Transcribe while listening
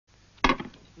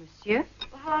Monsieur?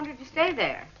 Well, how long did you stay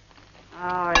there?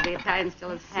 Oh, the Italian still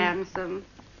is handsome.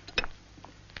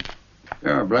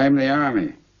 Sure, blame the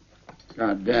army.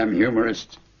 Goddamn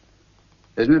humorist.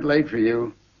 Isn't it late for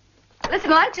you?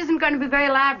 Listen, lunch isn't going to be very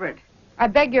elaborate. I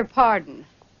beg your pardon.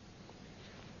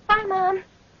 Bye, Mom.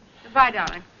 Goodbye,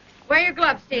 darling. Wear your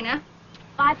gloves, Tina.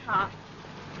 Bye, Pop.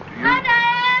 Hi,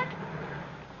 Diane.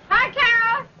 Hi,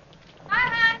 Carol.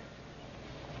 Hi, hon.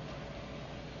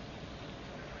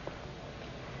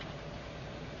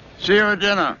 See you at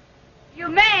dinner. You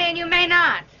may and you may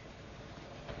not.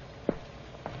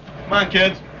 Come on,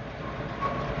 kids.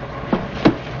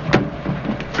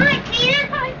 Hi, Tina.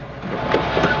 Hi.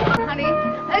 Honey,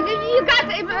 you got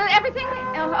everything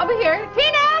over here.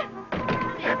 Tina!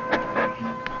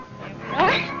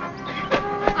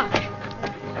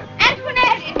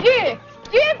 Antoinette,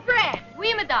 Dieu, Fred.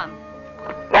 Oui, madame.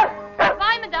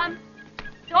 Bye, madame.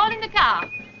 It's all in the car.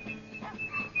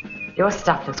 Your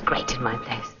stuff looks great in my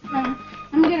place.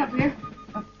 Let me get up here.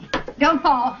 Don't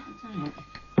fall.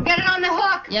 Get it on the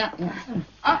hook. Yeah.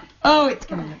 Oh, it's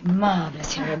going to look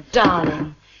marvelous. You're a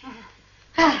darling.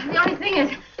 The only thing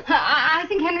is, I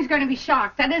think Henry's going to be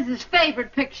shocked. That is his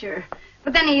favorite picture.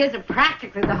 But then he is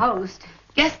practically the host.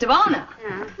 Guest of honor.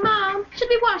 Yeah. Mom, should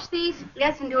we wash these?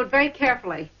 Yes, and do it very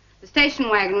carefully. The station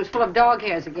wagon was full of dog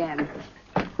hairs again.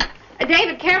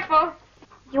 David, careful.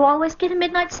 You always get a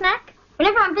midnight snack?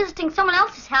 Whenever I'm visiting someone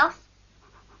else's house.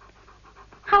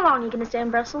 How long are you going to stay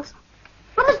in Brussels?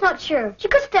 Mother's not sure. She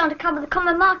could stay on to cover the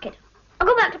common market. I'll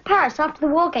go back to Paris after the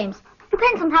war games.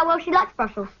 Depends on how well she likes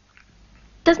Brussels.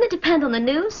 Doesn't it depend on the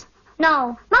news?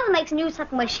 No. Mother makes the news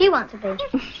happen where she wants to be.